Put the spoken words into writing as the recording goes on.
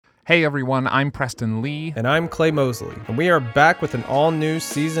Hey everyone, I'm Preston Lee. And I'm Clay Mosley, and we are back with an all-new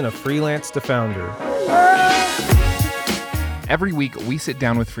season of Freelance to Founder. Every week, we sit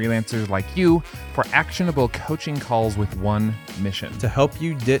down with freelancers like you for actionable coaching calls with one mission: to help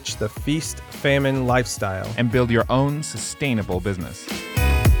you ditch the feast-famine lifestyle and build your own sustainable business.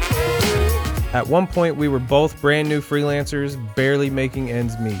 At one point, we were both brand new freelancers, barely making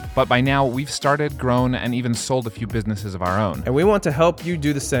ends meet. But by now, we've started, grown, and even sold a few businesses of our own. And we want to help you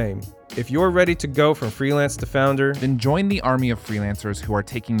do the same. If you're ready to go from freelance to founder, then join the army of freelancers who are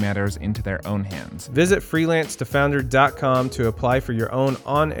taking matters into their own hands. Visit freelancetofounder.com to apply for your own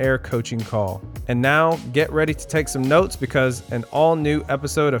on-air coaching call. And now, get ready to take some notes because an all-new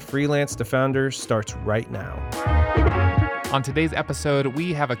episode of Freelance to Founder starts right now. On today's episode,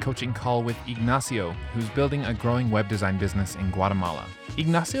 we have a coaching call with Ignacio, who's building a growing web design business in Guatemala.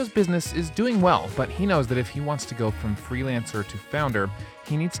 Ignacio's business is doing well, but he knows that if he wants to go from freelancer to founder,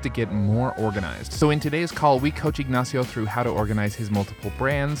 he needs to get more organized. So in today's call, we coach Ignacio through how to organize his multiple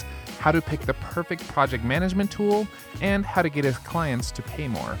brands, how to pick the perfect project management tool, and how to get his clients to pay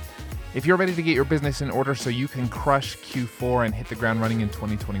more. If you're ready to get your business in order so you can crush Q4 and hit the ground running in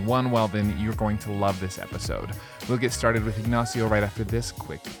 2021, well, then you're going to love this episode. We'll get started with Ignacio right after this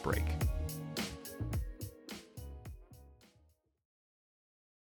quick break.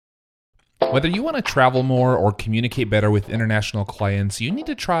 Whether you want to travel more or communicate better with international clients, you need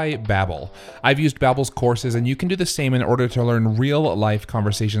to try Babbel. I've used Babbel's courses, and you can do the same in order to learn real-life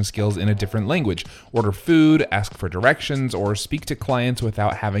conversation skills in a different language. Order food, ask for directions, or speak to clients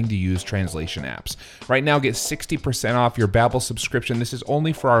without having to use translation apps. Right now, get 60% off your Babbel subscription. This is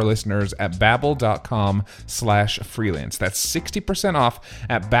only for our listeners at babbel.com/freelance. That's 60% off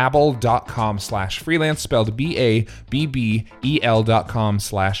at babbel.com/freelance, spelled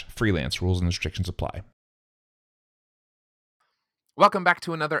BABBEL.com/freelance. Rules and restrictions apply. Welcome back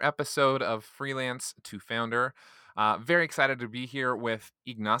to another episode of Freelance to Founder. Very excited to be here with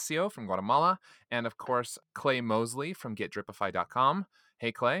Ignacio from Guatemala and, of course, Clay Mosley from GetDripify.com.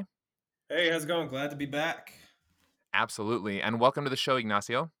 Hey, Clay. Hey, how's it going? Glad to be back. Absolutely. And welcome to the show,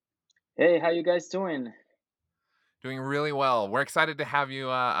 Ignacio. Hey, how you guys doing? Doing really well. We're excited to have you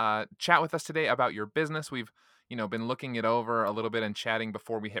chat with us today about your business. We've been looking it over a little bit and chatting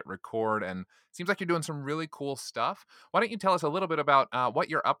before we hit record, and it seems like you're doing some really cool stuff. Why don't you tell us a little bit about what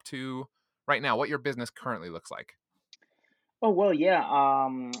you're up to right now, what your business currently looks like? Oh, well, yeah.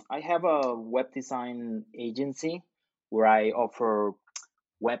 I have a web design agency where I offer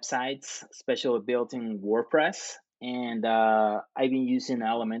websites, especially built in WordPress. And I've been using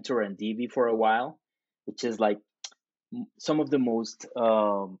Elementor and Divi for a while, which is like some of the most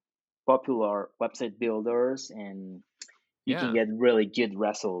popular website builders. And you can get really good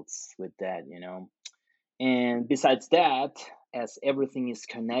results with that, And besides that, as everything is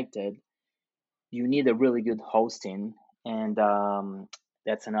connected, you need a really good hosting, and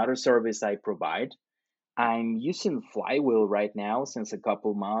that's another service I provide. I'm using Flywheel right now since a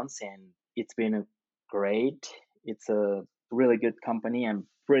couple months, and it's been great. It's a really good company. I'm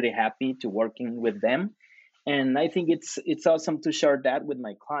pretty happy to working with them, and I think it's awesome to share that with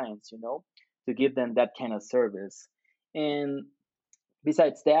my clients. To give them that kind of service. And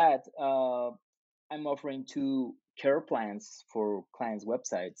besides that, I'm offering two care plans for clients'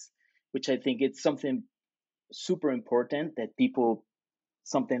 websites, which I think it's something super important that people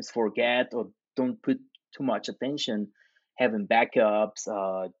sometimes forget or don't put too much attention. Having backups,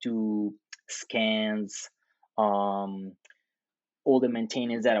 do scans, all the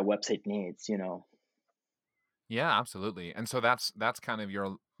maintenance that a website needs. Yeah, absolutely. And so that's kind of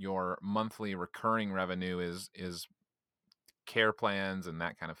your monthly recurring revenue is care plans and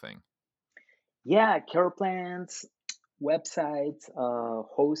that kind of thing. Yeah, care plans, websites,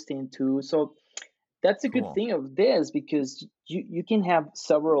 hosting too. So that's a good Cool. thing of this because you can have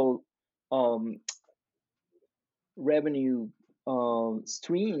several um, revenue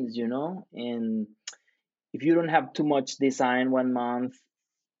streams, and if you don't have too much design one month,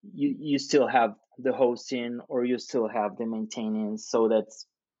 you still have the hosting or you still have the maintenance, so that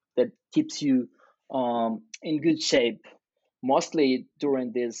keeps you in good shape, mostly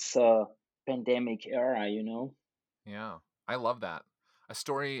during this pandemic era. Yeah, I love that. A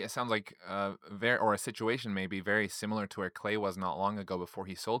story, it sounds like a situation maybe very similar to where Clay was not long ago before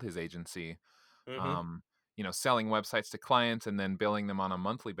he sold his agency. Mm-hmm. Selling websites to clients and then billing them on a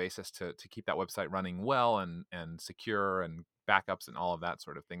monthly basis to keep that website running well and secure and backups and all of that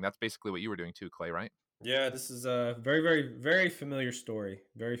sort of thing. That's basically what you were doing too, Clay, right? Yeah, this is a very, very, very familiar story.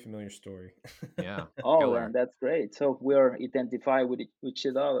 Very familiar story. Yeah. Oh, Killer. and that's great. So we're identified with each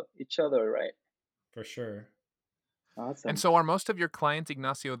other, right? For sure. And Awesome. so are most of your clients,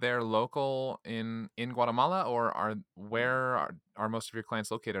 Ignacio, they're local in Guatemala, or are most of your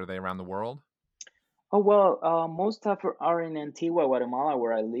clients located? Are they around the world? Oh well, most of are in Antigua, Guatemala,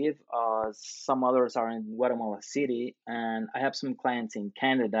 where I live. Some others are in Guatemala City, and I have some clients in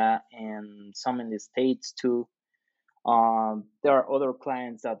Canada and some in the States too. There are other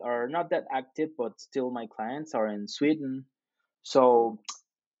clients that are not that active, but still my clients are in Sweden. So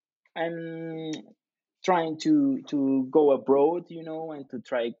I'm trying to go abroad, and to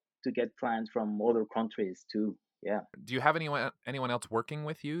try to get clients from other countries too. Yeah. Do you have anyone else working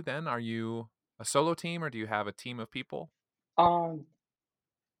with you then? Are you a solo team or do you have a team of people? Um,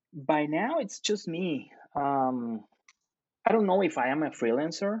 by now it's just me. I don't know if I am a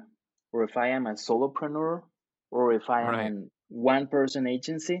freelancer or if I am a solopreneur or if I am Right. an one person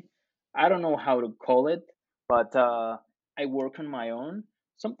agency. I don't know how to call it, but I work on my own.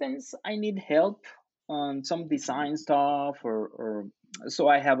 Sometimes I need help on some design stuff, or so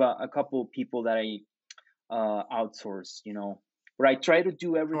I have a couple of people that I outsource, where I try to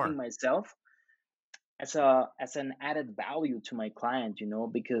do everything Sure. myself as an added value to my client,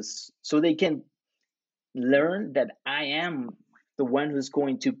 because so they can learn that I am the one who's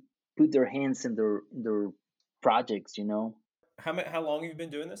going to put their hands in their projects, How long have you been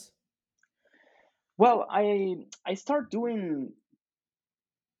doing this? Well, I start doing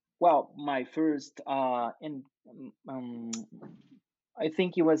well my first in um, I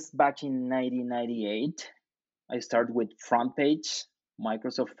think it was back in 1998. I started with front page,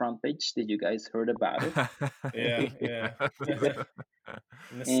 Microsoft front page. Did you guys heard about it? Yeah, yeah.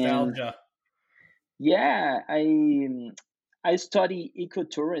 And Nostalgia. yeah, I study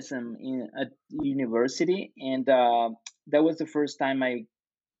ecotourism at university, and that was the first time I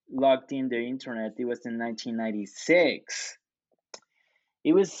logged in the internet. It was in 1996.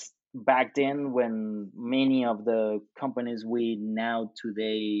 It was back then when many of the companies we now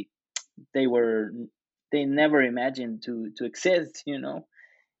today they were they never imagined to exist,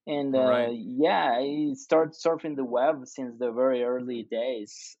 and Right. yeah, I started surfing the web since the very early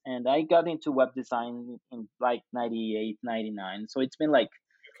days, and I got into web design in like 98, 99. So it's been like,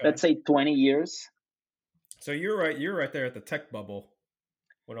 let's Okay. say, 20 years. So you're right there at the tech bubble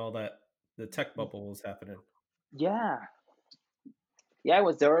when all the tech bubble was happening. Yeah, yeah, I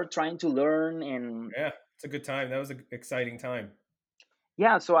was there trying to learn. And Yeah, it's a good time. That was an exciting time.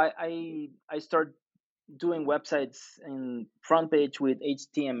 yeah, so I started doing websites in front page with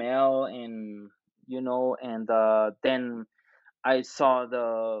HTML, and then I saw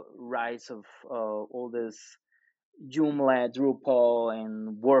the rise of all this Joomla, Drupal,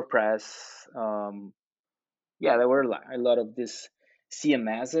 and WordPress. Yeah, there were a lot of these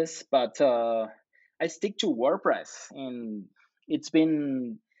CMSs, but I stick to WordPress, and it's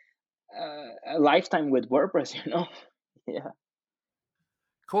been a lifetime with WordPress. Yeah.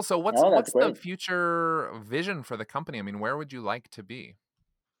 Cool. So Oh, that's what's the great. future vision for the company? I mean, where would you like to be?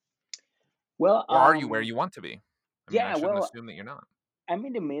 Well, Or are you where you want to be? I mean, I yeah. shouldn't Well, assume that you're not. I'm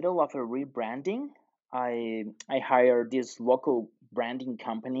in the middle of a rebranding. I hired this local branding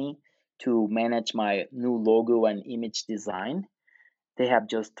company to manage my new logo and image design. They have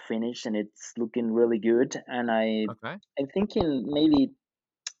just finished and it's looking really good. And Okay. I think in maybe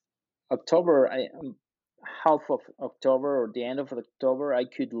October, half of October or the end of October, I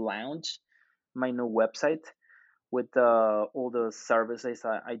could launch my new website with all the services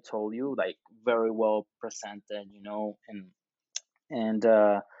I told you, like very well presented, and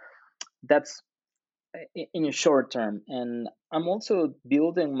that's in a short term. And I'm also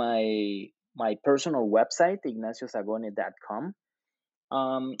building my personal website, ignaciosagone.com.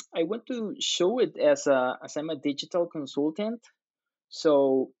 I want to show it as I'm a digital consultant.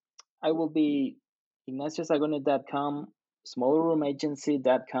 So I will be ignaciosagone.com,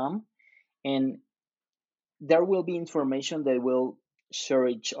 smallerroomagency.com, and there will be information that will share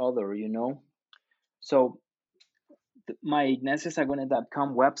each other, So my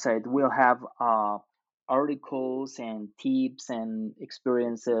ignaciosagone.com website will have articles and tips and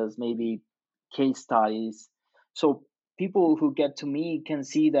experiences, maybe case studies. So people who get to me can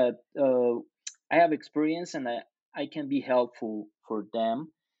see that I have experience, and I can be helpful for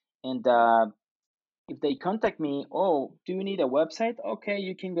them. And if they contact me, oh, do you need a website? Okay,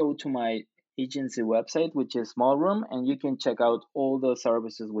 you can go to my agency website, which is Smallroom, and you can check out all the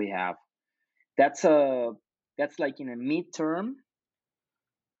services we have. That's a that's like in a midterm.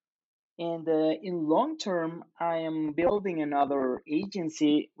 And in long term, I am building another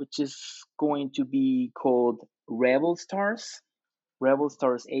agency, which is going to be called Rebel Stars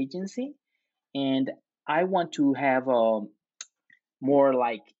Agency. And I want to have a more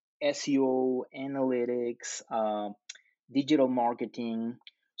like SEO analytics, digital marketing.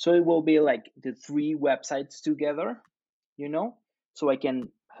 So it will be like the three websites together, you know, so I can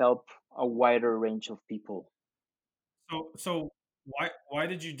help a wider range of people. So why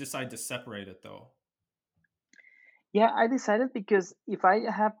did you decide to separate it though? Yeah, I decided because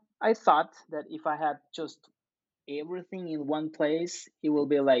I thought that if I had just everything in one place, it will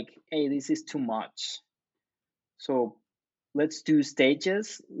be like, hey, this is too much. So let's do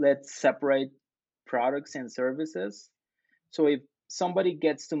stages, let's separate products and services. So if somebody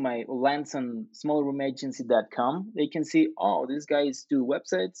gets to my lands on smallroomagency.com, they can see, oh, these guys do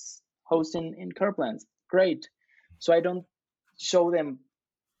websites, hosting, and car plans. Great. So I don't show them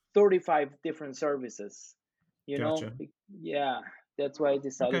 35 different services, you know? Gotcha. Yeah, that's why I Okay.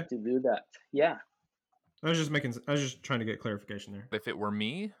 decided to do that. Yeah, I was just trying to get clarification there. If it were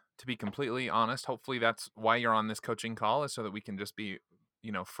me, to be completely honest, hopefully that's why you're on this coaching call, is so that we can just be,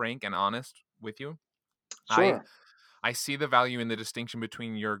 frank and honest with you. I sure. I see the value in the distinction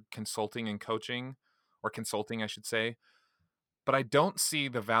between your consulting and coaching, or consulting, I should say, but I don't see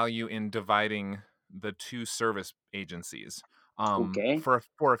the value in dividing the two service agencies. Okay.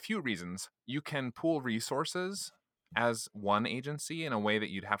 For a few reasons, you can pool resources as one agency in a way that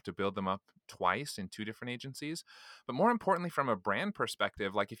you'd have to build them up twice in two different agencies. But more importantly, from a brand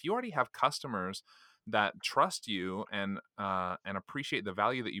perspective, like if you already have customers that trust you and appreciate the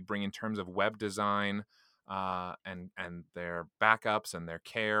value that you bring in terms of web design, and their backups and their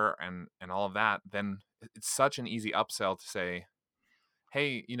care and all of that, then it's such an easy upsell to say,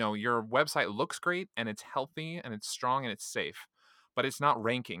 hey, your website looks great and it's healthy and it's strong and it's safe, but it's not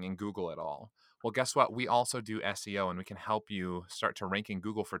ranking in Google at all. Well, guess what? We also do SEO, and we can help you start to rank in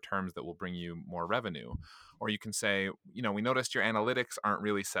Google for terms that will bring you more revenue. Or you can say, we noticed your analytics aren't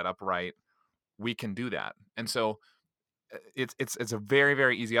really set up right. We can do that. And so it's a very,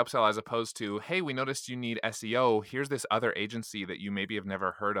 very easy upsell, as opposed to, hey, we noticed you need SEO. Here's this other agency that you maybe have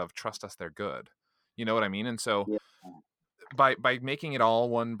never heard of. Trust us, they're good. You know what I mean? And so Yeah. by making it all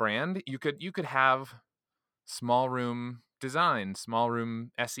one brand, you could have small room design, small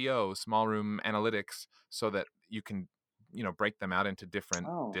room SEO, small room analytics, so that you can break them out into different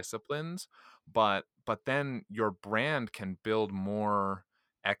Oh, disciplines. But then your brand can build more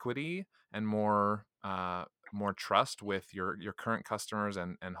equity and more trust with your current customers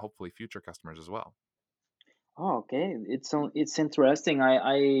and hopefully future customers as well. oh, okay. It's interesting.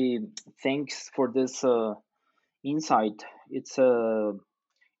 I thanks for this insight.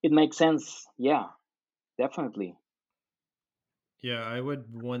 It makes sense. Yeah, definitely. Yeah, I would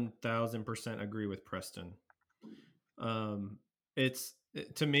 1000% agree with Preston.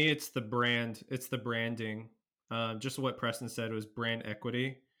 To me, it's the brand, it's the branding. Just what Preston said was brand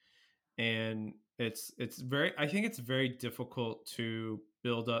equity, and it's very. I think it's very difficult to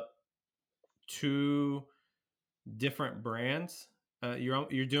build up two different brands.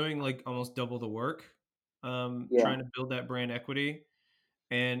 You're doing like almost double the work, Yeah. trying to build that brand equity,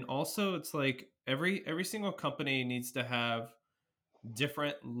 and also it's like every single company needs to have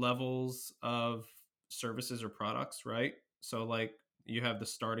different levels of services or products, right? So like you have the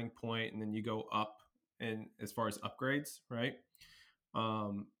starting point and then you go up and as far as upgrades, right?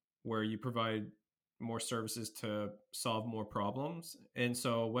 Where you provide more services to solve more problems. And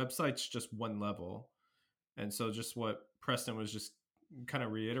so websites just one level. And so just what Preston was just kind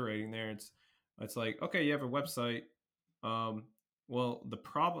of reiterating there, it's like, okay, you have a website. Um, well, the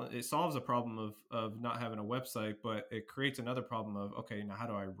problem, it solves a problem of not having a website, but it creates another problem of, okay, now how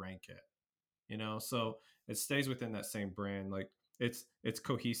do I rank it? So it stays within that same brand. Like it's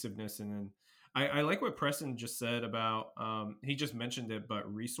cohesiveness. And then I like what Preston just said about he just mentioned it,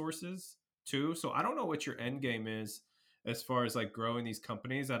 but resources too. So I don't know what your end game is as far as like growing these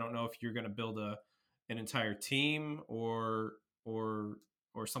companies. I don't know if you're going to build an entire team or or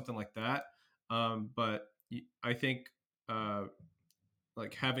something like that. But I think uh,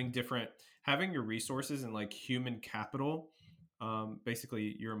 like having your resources and like human capital,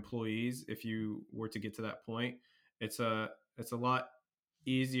 basically your employees, if you were to get to that point, it's a lot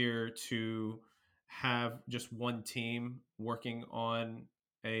easier to have just one team working on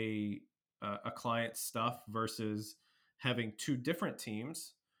a client's stuff versus having two different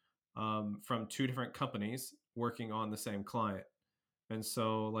teams, from two different companies working on the same client. And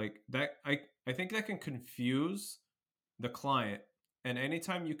so like that, I think that can confuse the client. And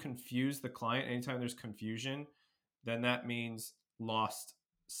anytime you confuse the client, anytime there's confusion, then that means lost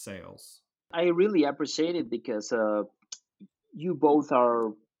sales. I really appreciate it because you both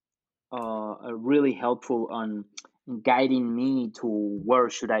are really helpful on guiding me to where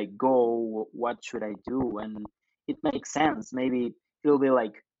should I go, what should I do, and it makes sense. Maybe it'll be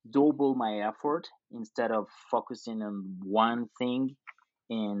like double my effort instead of focusing on one thing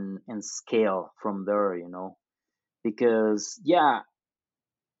and scale from there, because yeah,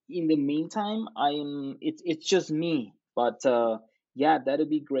 in the meantime, it's just me, but yeah, that'd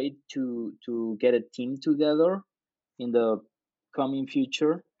be great to get a team together in the coming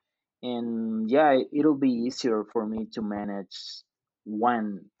future. And yeah, it'll be easier for me to manage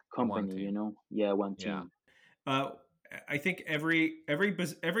one One company, team. yeah, one Yeah. team. Uh, I think every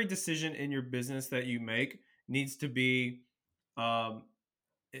decision in your business that you make needs to be um,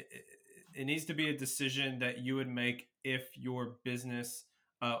 it needs to be a decision that you would make if your business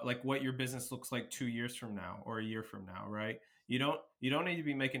like what your business looks like 2 years from now or a year from now, right? You don't need to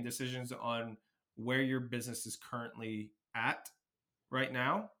be making decisions on where your business is currently at right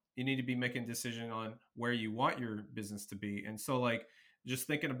now. You need to be making a decision on where you want your business to be. And so like just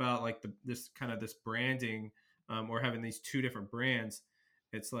thinking about like this branding, or having these two different brands,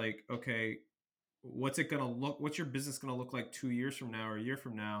 it's like, okay, what's your business going to look like 2 years from now or a year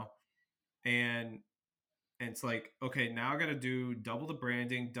from now? And and it's like, okay, now I got to do double the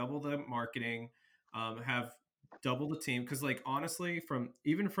branding, double the marketing, have double the team. Because like honestly, from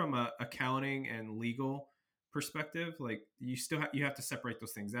a accounting and legal perspective, like you have to separate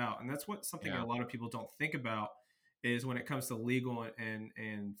those things out, and that's something Yeah. a lot of people don't think about is when it comes to legal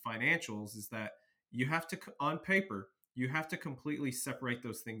and financials, is that you have to on paper you have to completely separate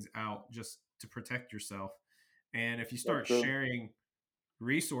those things out just to protect yourself. And if you That's start true. sharing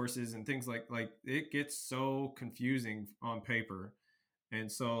resources and things like it gets so confusing on paper.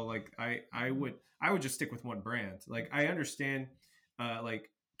 And so like I would just stick with one brand. Like I understand like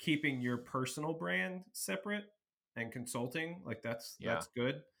keeping your personal brand separate and consulting, like Yeah. that's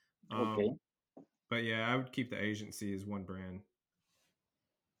good. Okay. um but yeah, I would keep the agency as one brand.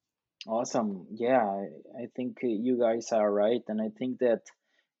 Awesome. Yeah, I think you guys are right, and I think that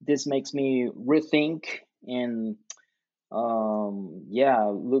this makes me rethink and yeah,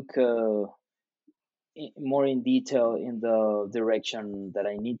 look more in detail in the direction that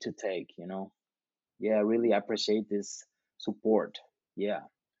I need to take. Yeah, I really appreciate this support. Yeah.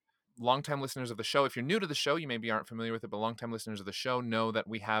 Longtime listeners of the show, if you're new to the show, you maybe aren't familiar with it, but longtime listeners of the show know that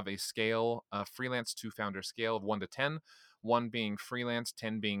we have a scale, a freelance to founder scale of 1 to 10, 1 being freelance,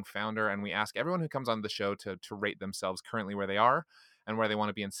 10 being founder. And we ask everyone who comes on the show to rate themselves currently where they are and where they want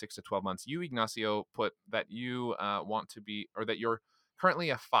to be in 6 to 12 months. You, Ignacio, put that you want to be, or that you're currently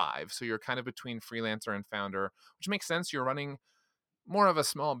a 5. So you're kind of between freelancer and founder, which makes sense. You're running more of a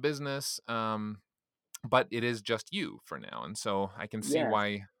small business. But it is just you for now. And so I can see Yes.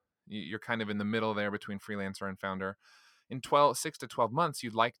 why you're kind of in the middle there between freelancer and founder. In 6 to 12 months,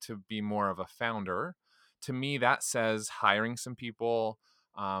 you'd like to be more of a founder. To me, that says hiring some people,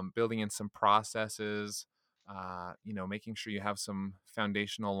 building in some processes, making sure you have some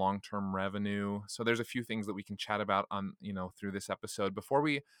foundational long-term revenue. So there's a few things that we can chat about on, through this episode. Before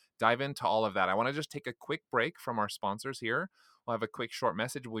we dive into all of that, I want to just take a quick break from our sponsors here. We'll have a quick short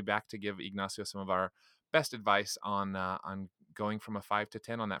message. We'll be back to give Ignacio some of our best advice on going from a 5 to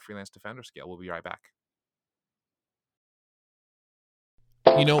 10 on that freelance to founder scale. We'll be right back.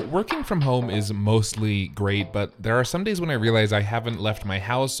 Working from home is mostly great, but there are some days when I realize I haven't left my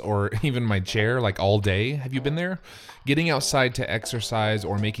house or even my chair like all day. Have you been there? Getting outside to exercise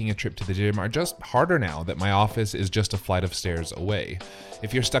or making a trip to the gym are just harder now that my office is just a flight of stairs away.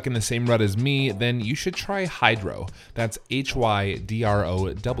 If you're stuck in the same rut as me, then you should try Hydrow. That's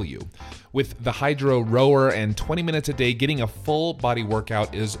HYDROW. With the Hydrow rower and 20 minutes a day, getting a full body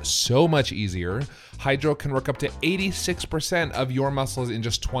workout is so much easier. Hydrow can work up to 86% of your muscles in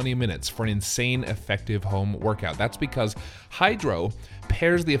just 20 minutes for an insane effective home workout. That's because Hydrow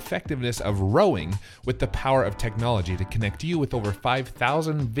pairs the effectiveness of rowing with the power of technology to connect you with over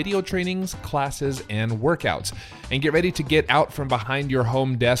 5,000 video trainings, classes, and workouts. And get ready to get out from behind your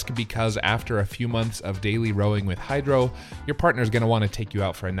home desk, because after a few months of daily rowing with Hydrow, your partner's going to want to take you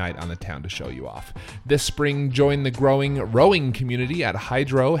out for a night on the town to show you off. This spring, join the growing rowing community at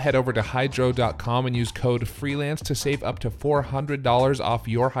Hydrow. Head over to hydrow.com and use code FREELANCE to save up to $400 off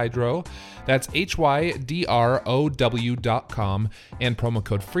your Hydrow. That's HYDROW.com and promo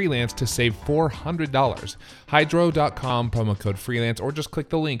code FREELANCE to save $400. Hydrow.com, promo code FREELANCE, or just click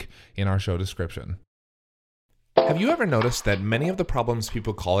the link in our show description. Have you ever noticed that many of the problems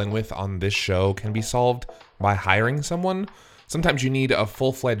people call in with on this show can be solved by hiring someone? Sometimes you need a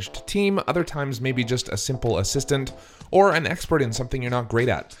full-fledged team, other times maybe just a simple assistant, or an expert in something you're not great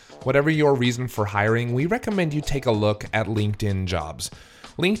at. Whatever your reason for hiring, we recommend you take a look at LinkedIn Jobs.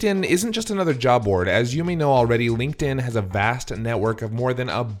 LinkedIn isn't just another job board. As you may know already, LinkedIn has a vast network of more than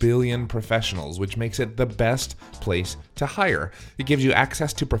 1 billion professionals, which makes it the best place to hire. It gives you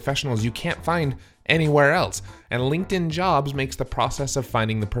access to professionals you can't find anywhere else. And LinkedIn Jobs makes the process of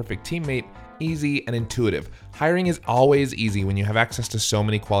finding the perfect teammate easy and intuitive. Hiring is always easy when you have access to so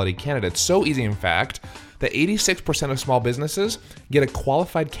many quality candidates. So easy, in fact, that 86% of small businesses get a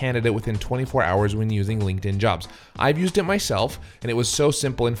qualified candidate within 24 hours when using LinkedIn Jobs. I've used it myself, and it was so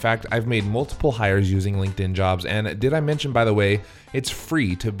simple. In fact, I've made multiple hires using LinkedIn Jobs. And did I mention, by the way, it's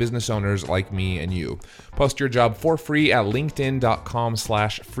free to business owners like me and you. Post your job for free at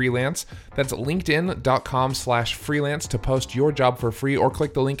linkedin.com/freelance. That's linkedin.com/freelance to post your job for free, or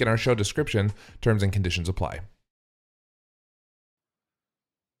click the link in our show description. Terms and conditions apply.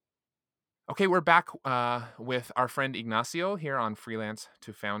 Okay, we're back with our friend Ignacio here on Freelance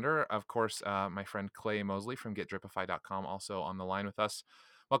to Founder. Of course, my friend Clay Mosley from GetDripify.com also on the line with us.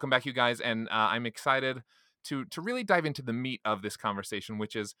 Welcome back, you guys, and I'm excited to really dive into the meat of this conversation,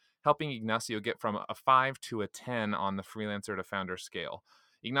 which is helping Ignacio get from a 5 to a 10 on the freelancer to founder scale.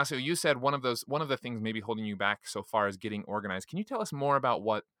 Ignacio, you said one of the things maybe holding you back so far is getting organized. Can you tell us more about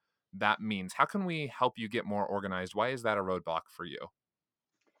what that means? How can we help you get more organized? Why is that a roadblock for you?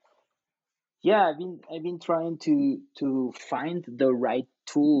 Yeah, I've been trying to find the right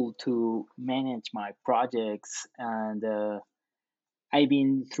tool to manage my projects, and I've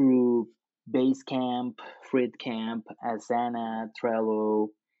been through Basecamp, FreeCamp, Asana, Trello,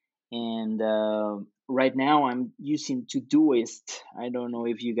 and right now I'm using Todoist. I don't know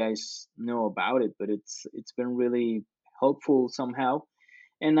if you guys know about it, but it's been really helpful somehow.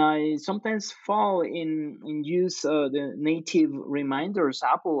 And I sometimes fall in use the native reminders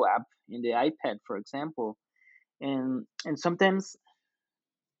Apple app in the iPad, for example. And sometimes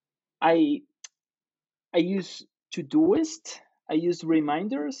I I use Todoist, I use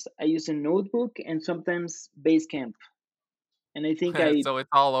reminders, I use a notebook, and sometimes Basecamp. And I think So it's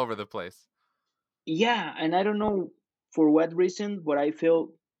all over the place. yeah, and I don't know for what reason, but I feel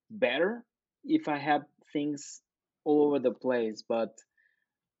better if I have things all over the place. But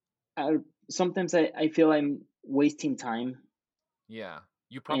I, sometimes I feel I'm wasting time Yeah,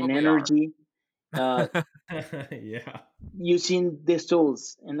 you and probably are. energy uh, Yeah. using these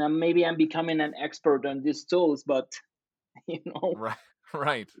tools, and maybe I'm becoming an expert on these tools. But you know, Right,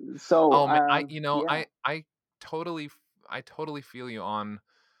 right. so Oh man, you know, yeah, totally, I totally feel you on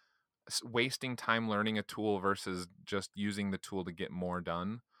wasting time learning a tool versus just using the tool to get more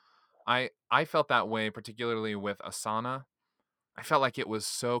done. I felt that way particularly with Asana. I felt like it was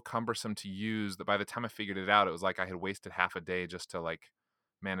so cumbersome to use that by the time I figured it out, it was like I had wasted half a day just to like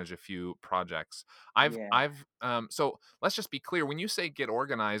manage a few projects. yeah. So let's just be clear. When you say get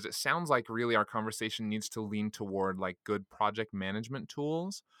organized, it sounds like really our conversation needs to lean toward like good project management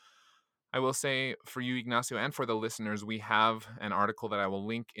tools. I will say for you, Ignacio, and for the listeners, we have an article that I will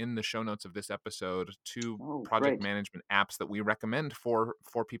link in the show notes of this episode to Oh, project great. management apps that we recommend for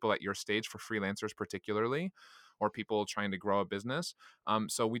people at your stage, for freelancers particularly, or people trying to grow a business.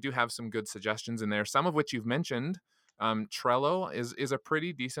 So we do have some good suggestions in there, some of which you've mentioned. Trello is a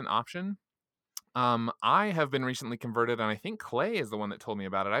pretty decent option. I have been recently converted, and I think Clay is the one that told me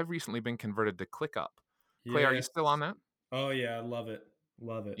about it. I've recently been converted to ClickUp. Clay, are you Yes. still on that? Oh yeah, I love it.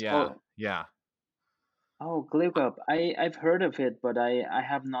 Love it. Yeah, Oh, yeah. oh, ClickUp. I've heard of it, but I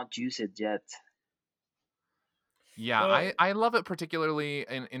have not used it yet. Yeah, Well, I love it particularly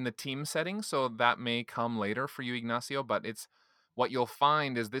in the team setting, so that may come later for you, Ignacio, but it's what you'll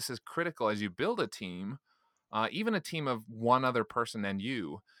find is this is critical as you build a team, even a team of one other person and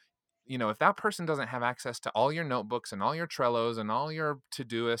you know, if that person doesn't have access to all your notebooks and all your Trellos and all your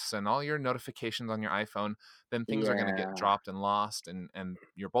Todoists and all your notifications on your iPhone, then things are going to get Yeah, dropped and lost, and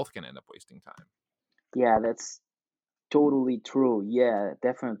you're both going to end up wasting time. yeah, that's totally true. Yeah,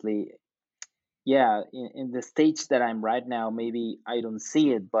 definitely. Yeah, in the stage that I'm right now, maybe I don't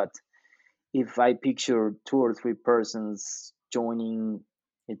see it, but if I picture two or three persons joining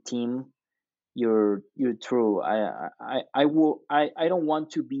a team, you're true. I don't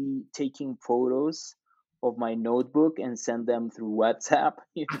want to be taking photos of my notebook and send them through WhatsApp,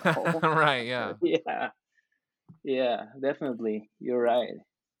 you know. Right, yeah. Yeah, yeah, definitely. You're right.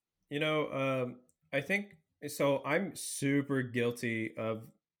 you know, I think so. I'm super guilty of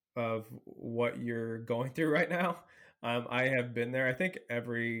what you're going through right now. I have been there. I think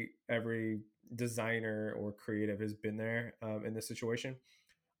every designer or creative has been there in this situation.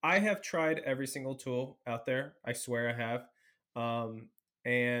 I have tried every single tool out there. I swear I have.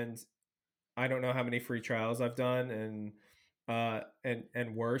 And I don't know how many free trials I've done,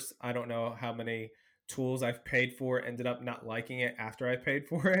 and worse, I don't know how many tools I've paid for ended up not liking it after I paid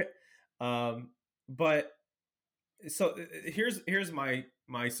for it. But so here's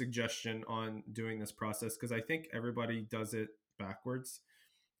my suggestion on doing this process, because I think everybody does it backwards.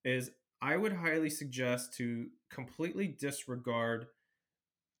 Is I would highly suggest to completely disregard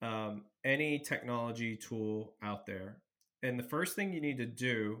any technology tool out there. And the first thing you need to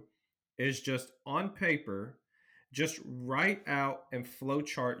do is just on paper, just write out and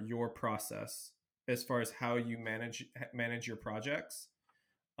flowchart your process as far as how you manage your projects.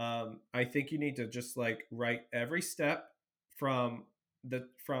 I think you need to just like write every step from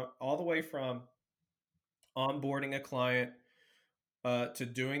all the way from onboarding a client to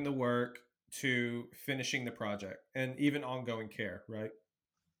doing the work to finishing the project and even ongoing care, right?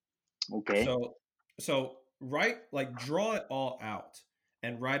 Okay. So write, like, draw it all out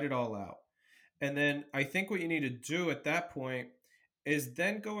and write it all out. And then I think what you need to do at that point is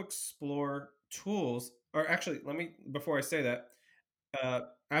then go explore tools. Or actually, let me, before I say that, uh,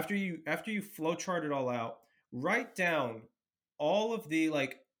 after you flowchart it all out, write down all of the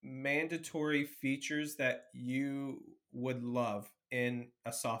like mandatory features that you would love in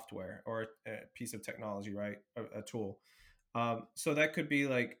a software or a piece of technology, right? A tool. So um, that could be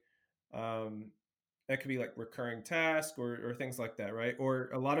like recurring task or things like that, right? Or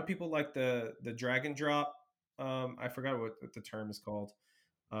a lot of people like the drag and drop. I forgot what the term is called.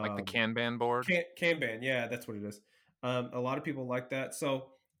 Like the Um, Kanban board. Kanban, yeah, that's what it is. A lot of people like that.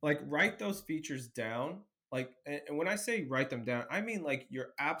 So like write those features down. Like, and when I say write them down, I mean like your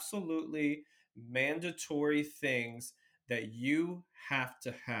absolutely mandatory things that you have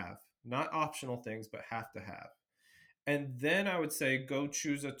to have, not optional things, but have to have. And then I would say go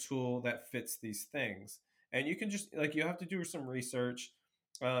choose a tool that fits these things. And you can just like, you have to do some research.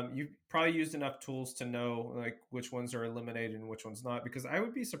 You've probably used enough tools to know like which ones are eliminated and which ones not. Because I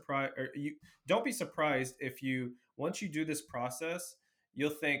would be surprised, or you don't be surprised if you, once you do this process, you'll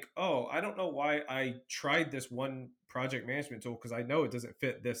think, oh, I don't know why I tried this one project management tool because I know it doesn't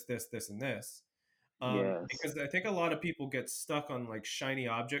fit this, and this. Yes. Because I think a lot of people get stuck on like shiny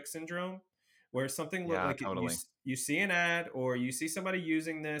object syndrome, where something look Yeah, like totally. you see an ad or you see somebody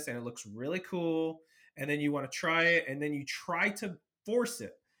using this and it looks really cool, and then you want to try it, and then you try to force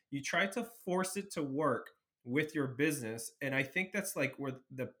it. You try to force it to work with your business, and I think that's like where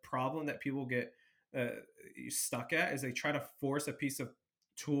the problem that people get uh, stuck at is they try to force a piece of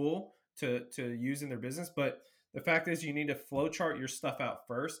tool to use in their business, but the fact is, you need to flowchart your stuff out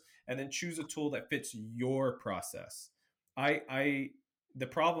first, and then choose a tool that fits your process. I the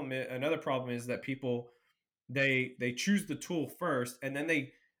problem is, another problem is that people they choose the tool first, and then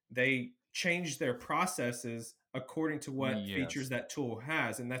they change their processes according to what features Yes. that tool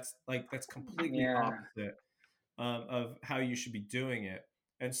has, and that's completely Yeah. opposite of how you should be doing it.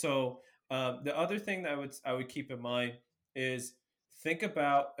 And so the other thing that I would keep in mind is think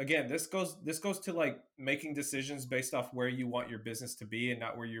about, again, this goes to like making decisions based off where you want your business to be and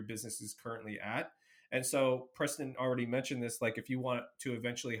not where your business is currently at. And so Preston already mentioned this, like if you want to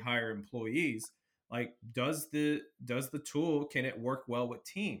eventually hire employees, like does the tool, can it work well with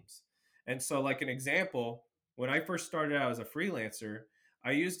teams? And so like an example, when I first started out as a freelancer,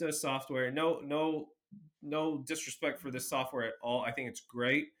 I used a software. No disrespect for this software at all. I think it's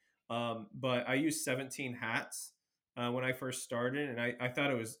great. But I used 17 Hats when I first started, and I thought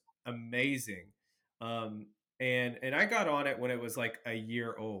it was amazing. Um, and I got on it when it was like a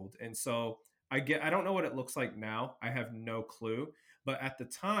year old, and so I don't know what it looks like now. I have no clue. But at the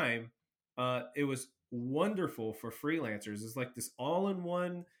time, it was wonderful for freelancers. It's like this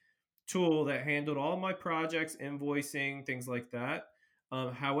all-in-one tool that handled all my projects, invoicing, things like that.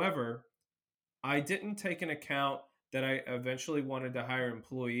 However, I didn't take into account that I eventually wanted to hire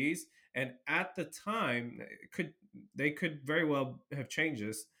employees, and at the time, they could very well have changed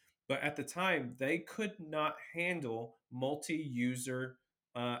this, but at the time, they could not handle multi-user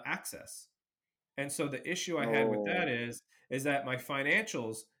access. And so the issue I had with that Oh, is that my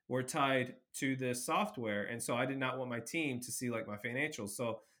financials were tied to this software, and so I did not want my team to see like my financials.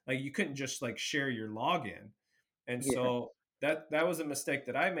 So like you couldn't just like share your login. And yeah. so that was a mistake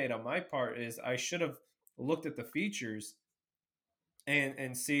that I made on my part, is I should have looked at the features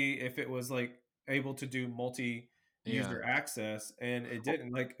and see if it was like able to do multi Yeah. user access, and it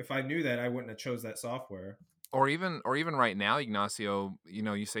didn't. Like if I knew that, I wouldn't have chose that software. Or even right now, Ignacio,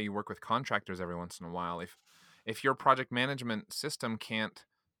 you say you work with contractors every once in a while. If your project management system can't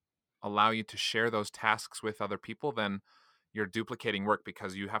allow you to share those tasks with other people, then you're duplicating work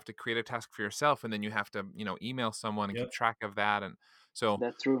because you have to create a task for yourself and then you have to, email someone and keep Yep. track of that. And so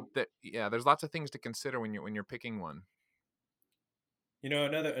That's true. that, yeah, there's lots of things to consider when you're picking one.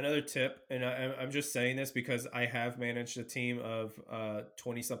 Another tip, and I'm just saying this because I have managed a team of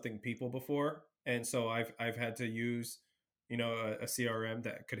 20 something people before, and so I've had to use a CRM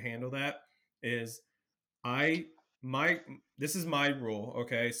that could handle that. Is I my this is my rule,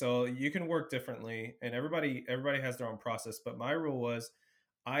 okay? So you can work differently, and everybody has their own process, but my rule was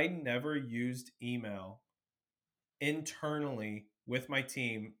I never used email internally with my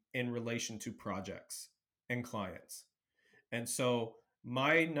team in relation to projects and clients. And so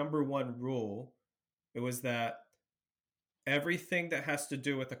my number one rule, it was that everything that has to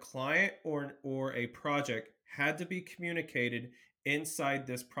do with a client or a project had to be communicated inside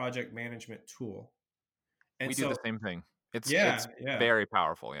this project management tool. And We do the so same thing. It's yeah, yeah. very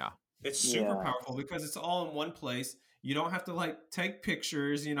powerful. Yeah. It's super Yeah, powerful because it's all in one place. You don't have to like take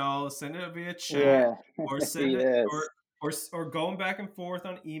pictures, send it via chat yeah, or send it yes, or going back and forth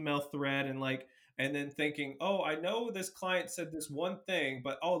on email thread and then thinking, "Oh, I know this client said this one thing,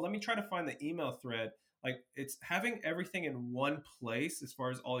 but oh, let me try to find the email thread." Like it's having everything in one place as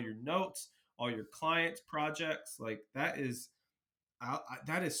far as all your notes, all your clients, projects, like that is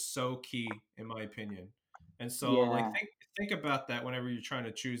so key in my opinion. And so like yeah, think about that whenever you're trying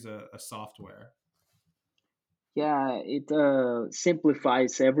to choose a software. yeah. It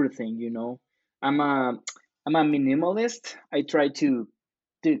simplifies everything. I'm a I'm a minimalist. I try to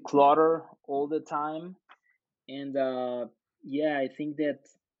declutter all the time, and yeah, I think that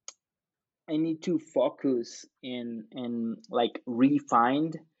I need to focus and like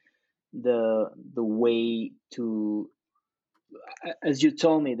refine the way to, as you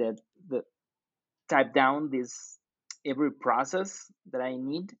told me, that the type down this every process that I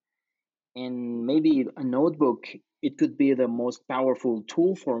need, and maybe a notebook. It could be the most powerful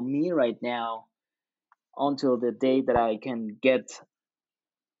tool for me right now until the day that I can get,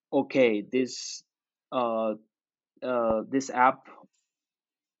 okay, uh this app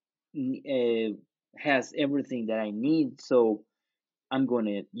uh, has everything that I need, so I'm going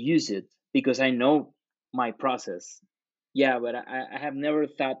to use it because I know my process. Yeah, but I have never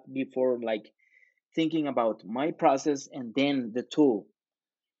thought before, like thinking about my process and then the tool.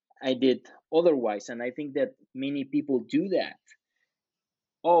 I did otherwise, and I think that many people do that.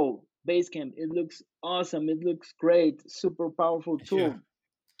 Oh, Basecamp, it looks awesome. It looks great. Super powerful Yeah. tool.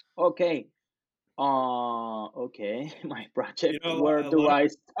 Okay. Okay, my project. Where A do lot I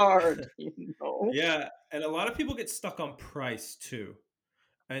of start? You know? yeah, and a lot of people get stuck on price too.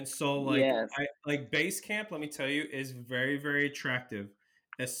 And so Yes. I like Basecamp, let me tell you, is very, very attractive,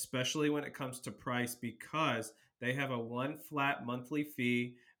 especially when it comes to price because they have a one flat monthly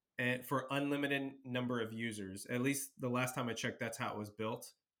fee and for unlimited number of users. At least the last time I checked, that's how it was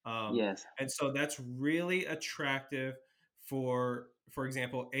built. Yes. And so that's really attractive for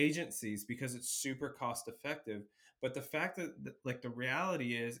example, agencies because it's super cost effective. But the fact that like the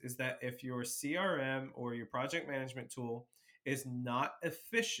reality is that if your CRM or your project management tool is not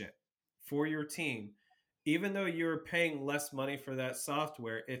efficient for your team, even though you're paying less money for that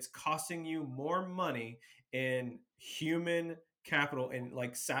software, it's costing you more money in human capital and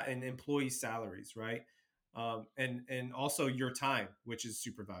in employee salaries, right? And also your time, which is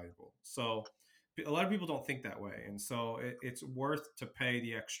super valuable. So a lot of people don't think that way, and so it's worth to pay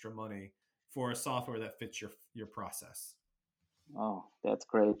the extra money for a software that fits your process. Oh, that's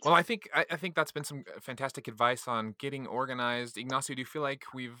great. Well, I think that's been some fantastic advice on getting organized. Ignacio, do you feel like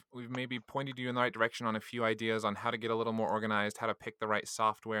we've maybe pointed you in the right direction on a few ideas on how to get a little more organized, how to pick the right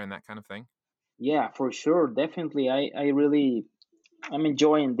software and that kind of thing? Yeah, for sure. Definitely. I really, I'm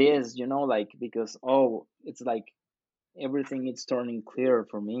enjoying this, like, because, oh, it's like everything is turning clear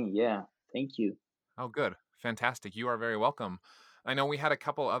for me. Yeah. Thank you. Oh, good. Fantastic. You are very welcome. I know we had a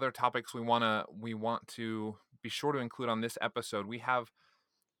couple other topics we want to be sure to include on this episode. We have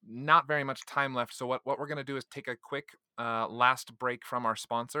not very much time left. So what we're going to do is take a quick last break from our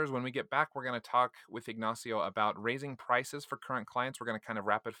sponsors. When we get back, we're going to talk with Ignacio about raising prices for current clients. We're going to kind of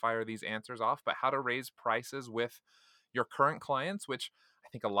rapid fire these answers off, but how to raise prices with your current clients, which I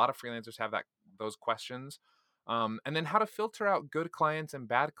think a lot of freelancers have those questions. And then how to filter out good clients and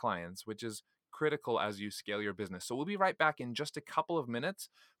bad clients, which is critical as you scale your business. So we'll be right back in just a couple of minutes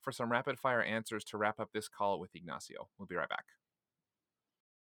for some rapid fire answers to wrap up this call with Ignacio. We'll be right back.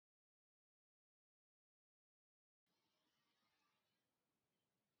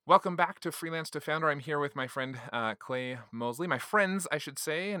 Welcome back to Freelance to Founder. I'm here with my friend Clay Mosley. My friends, I should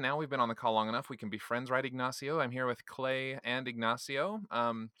say, and now we've been on the call long enough. We can be friends, right, Ignacio? I'm here with Clay and Ignacio.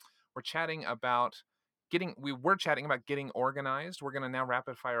 We're chatting about we were chatting about getting organized. We're going to now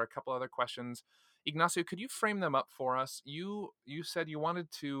rapid fire a couple other questions. Ignacio, could you frame them up for us? You said you wanted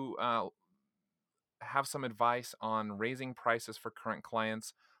to have some advice on raising prices for current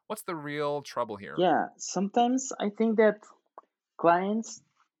clients. What's the real trouble here? Yeah, sometimes I think that clients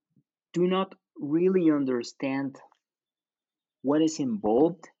do not really understand what is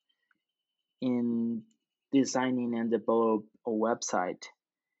involved in designing and develop a website,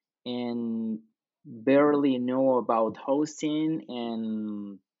 and barely know about hosting,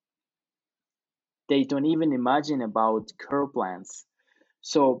 and they don't even imagine about care plans.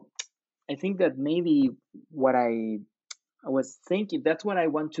 So I think that maybe what I was thinking, that's what I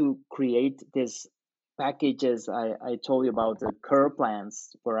want to create this packages I told you about, the care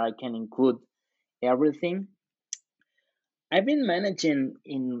plans where I can include everything. I've been managing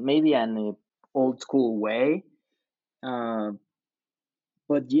in maybe an old school way, uh,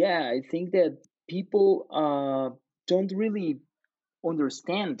 but yeah, I think that people don't really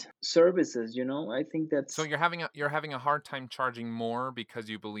understand services. I think So that's you're having a hard time charging more because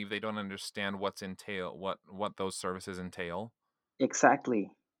you believe they don't understand what those services entail.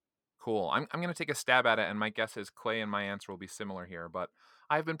 exactly. Cool. I'm going to take a stab at it, and my guess is Clay and my answer will be similar here, but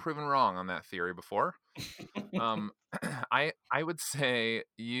I've been proven wrong on that theory before. Um, I would say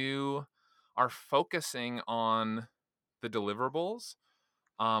you are focusing on the deliverables,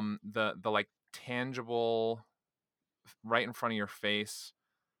 the like tangible, right in front of your face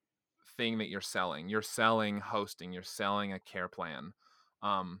thing that you're selling. You're selling hosting. You're selling a care plan.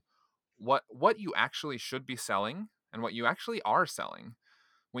 Um, what you actually should be selling, and what you actually are selling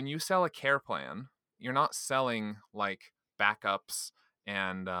when you sell a care plan, you're not selling like backups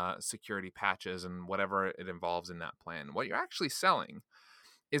and security patches and whatever it involves in that plan. What you're actually selling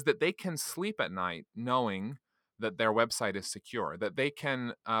is that they can sleep at night knowing that their website is secure, that they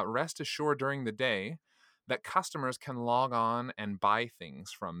can rest assured during the day that customers can log on and buy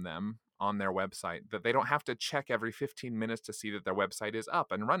things from them on their website, that they don't have to check every 15 minutes to see that their website is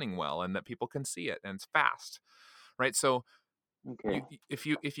up and running well and that people can see it and it's fast, right? So Okay.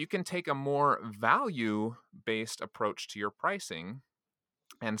 if you can take a more value based approach to your pricing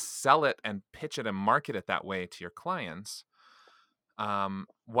and sell it and pitch it and market it that way to your clients,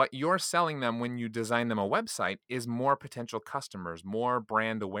 what you're selling them when you design them a website is more potential customers, more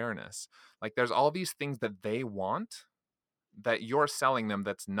brand awareness. Like there's all these things that they want that you're selling them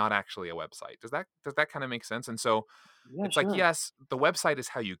that's not actually a website. Does that kind of make sense? And so Yeah, it's like, sure. yes, the website is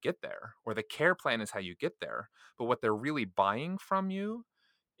how you get there, or the care plan is how you get there, but what they're really buying from you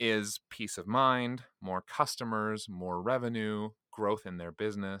is peace of mind, more customers, more revenue, growth in their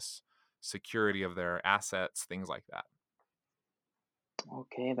business, security of their assets, things like that.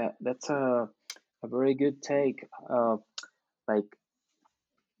 Okay, that's a very good take. Like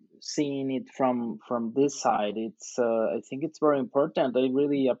seeing it from this side, it's I think it's very important. I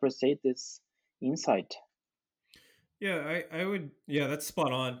really appreciate this insight. Yeah, I would. Yeah, that's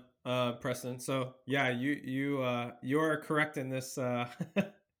spot on, Preston. So yeah, you are correct in this.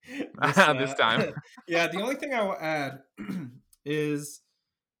 This This time. yeah. The only thing I will add is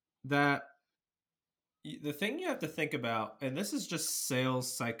that the thing you have to think about, and this is just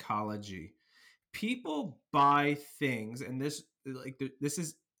sales psychology. People buy things, and this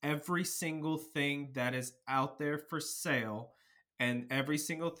is every single thing that is out there for sale, and every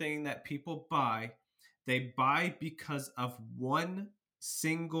single thing that people buy, they buy because of one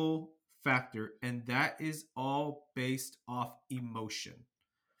single factor, and that is all based off emotion.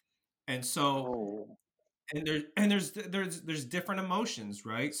 And so Oh, and there's different emotions,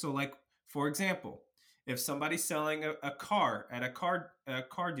 right? So like, for example, if somebody's selling a car at a car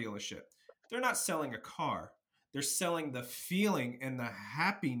dealership, they're not selling a car, they're selling the feeling and the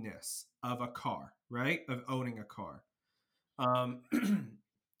happiness of a car, right, of owning a car. um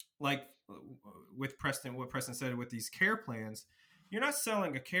like with Preston, what Preston said with these care plans, you're not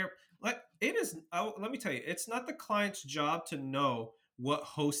selling a care, like it is. Let me tell you, it's not the client's job to know what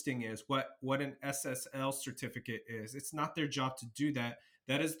hosting is, what an SSL certificate is. It's not their job to do that.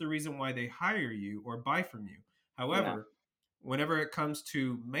 That is the reason why they hire you or buy from you. yeah. However, whenever it comes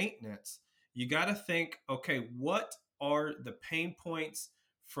to maintenance, you got to think, okay, what are the pain points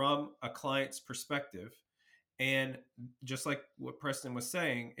from a client's perspective? And just like what Preston was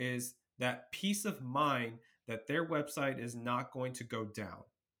saying, is that peace of mind that their website is not going to go down,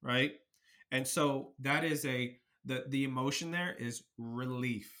 right? And so that is the emotion there is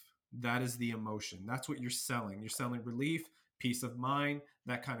relief. That is the emotion. That's what you're selling. You're selling relief, peace of mind,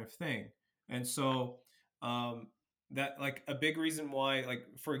 that kind of thing. And so um, that, like, a big reason why, like,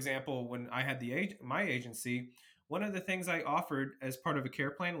 for example, when I had my agency, one of the things I offered as part of a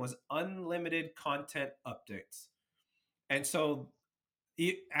care plan was unlimited content updates. And so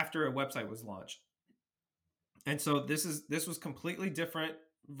after a website was launched. And so this was completely different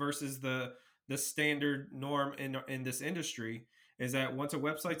versus the standard norm in this industry is that once a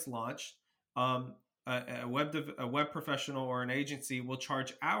website's launched, a web professional or an agency will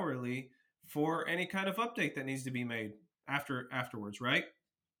charge hourly for any kind of update that needs to be made afterwards, right?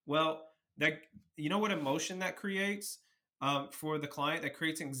 Well, that, you know what emotion that creates for the client? That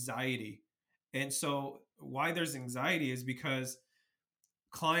creates anxiety. And so why there's anxiety is because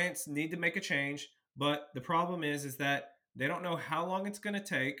clients need to make a change, but the problem is that they don't know how long it's going to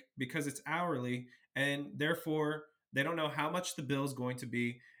take because it's hourly, and therefore they don't know how much the bill is going to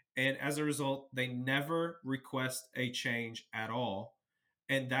be. And as a result, they never request a change at all.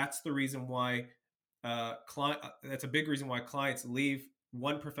 And that's the reason why that's a big reason why clients leave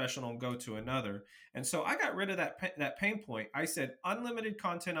one professional and go to another. And so I got rid of that pain point. I said unlimited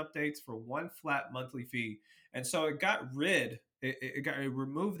content updates for one flat monthly fee. And so it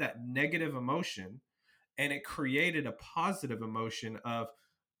removed that negative emotion, and it created a positive emotion of,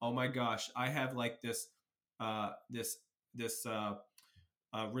 oh my gosh, I have like this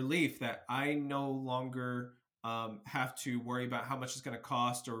relief that I no longer have to worry about how much it's going to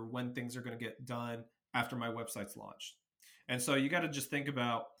cost or when things are going to get done after my website's launched. And so you got to just think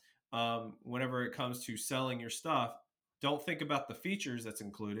about whenever it comes to selling your stuff, don't think about the features that's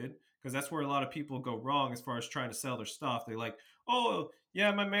included, because that's where a lot of people go wrong as far as trying to sell their stuff. They're like, oh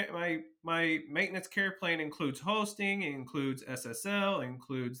yeah, my maintenance care plan includes hosting, it includes SSL, it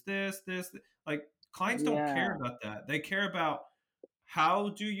includes this. Like, clients don't care about that. They care about, how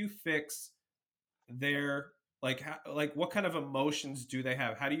do you fix their, like what kind of emotions do they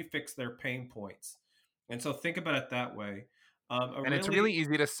have? How do you fix their pain points? And so think about it that way. And it's really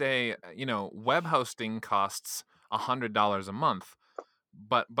easy to say, web hosting costs $100 a month,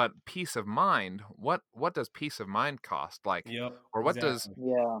 but peace of mind, what does peace of mind cost? Like, yep, or what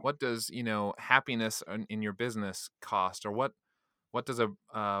exactly. does happiness in your business cost? Or what does a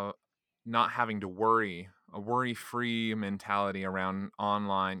not having to worry, a worry-free mentality around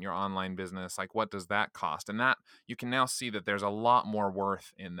your online business, like what does that cost? And that you can now see that there's a lot more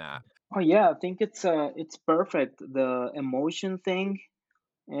worth in that. Oh yeah, I think it's perfect. The emotion thing,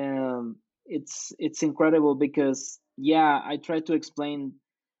 it's incredible because I try to explain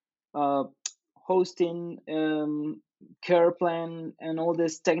hosting, care plan, and all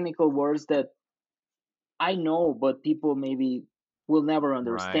these technical words that I know, but people maybe will never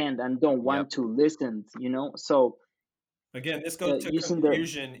understand and don't want to listen. So again, this goes to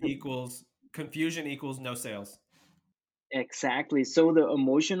confusion equals no sales. Exactly. So the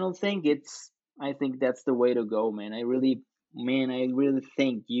emotional thing, I think that's the way to go, man. I really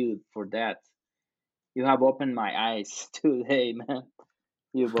thank you for that. You have opened my eyes today, man.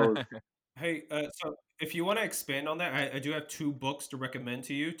 You both. Hey, so if you want to expand on that, I do have 2 books to recommend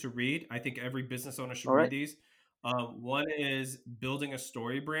to you to read. I think every business owner should read these. One is Building a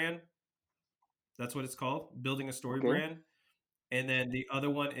Story Brand. That's what it's called, Building a Story Brand. And then the other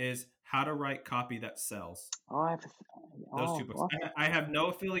one is How to Write Copy That Sells. Those 2 books. Okay. I have no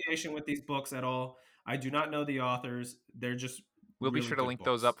affiliation with these books at all. I do not know the authors. They're just We'll be sure to link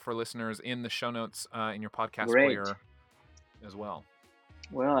those up for listeners in the show notes in your podcast player as well.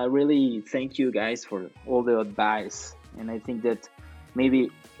 Well, I really thank you guys for all the advice. And I think that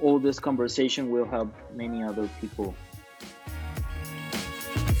maybe all this conversation will help many other people.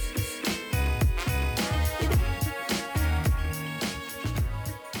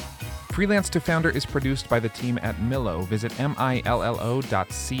 Freelance to Founder is produced by the team at Millo. Visit millo.co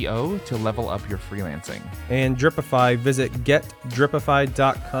to level up your freelancing. And Dripify, visit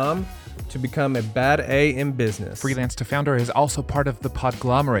getdripify.com to become a bad A in business. Freelance to Founder is also part of The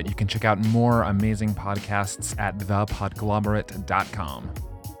Podglomerate. You can check out more amazing podcasts at thepodglomerate.com.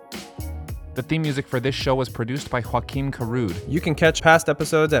 The theme music for this show was produced by Joaquin Carud. You can catch past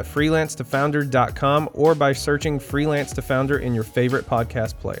episodes at freelancetofounder.com or by searching Freelance to Founder in your favorite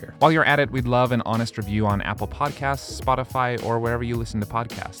podcast player. While you're at it, we'd love an honest review on Apple Podcasts, Spotify, or wherever you listen to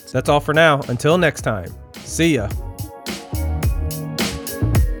podcasts. That's all for now. Until next time. See ya.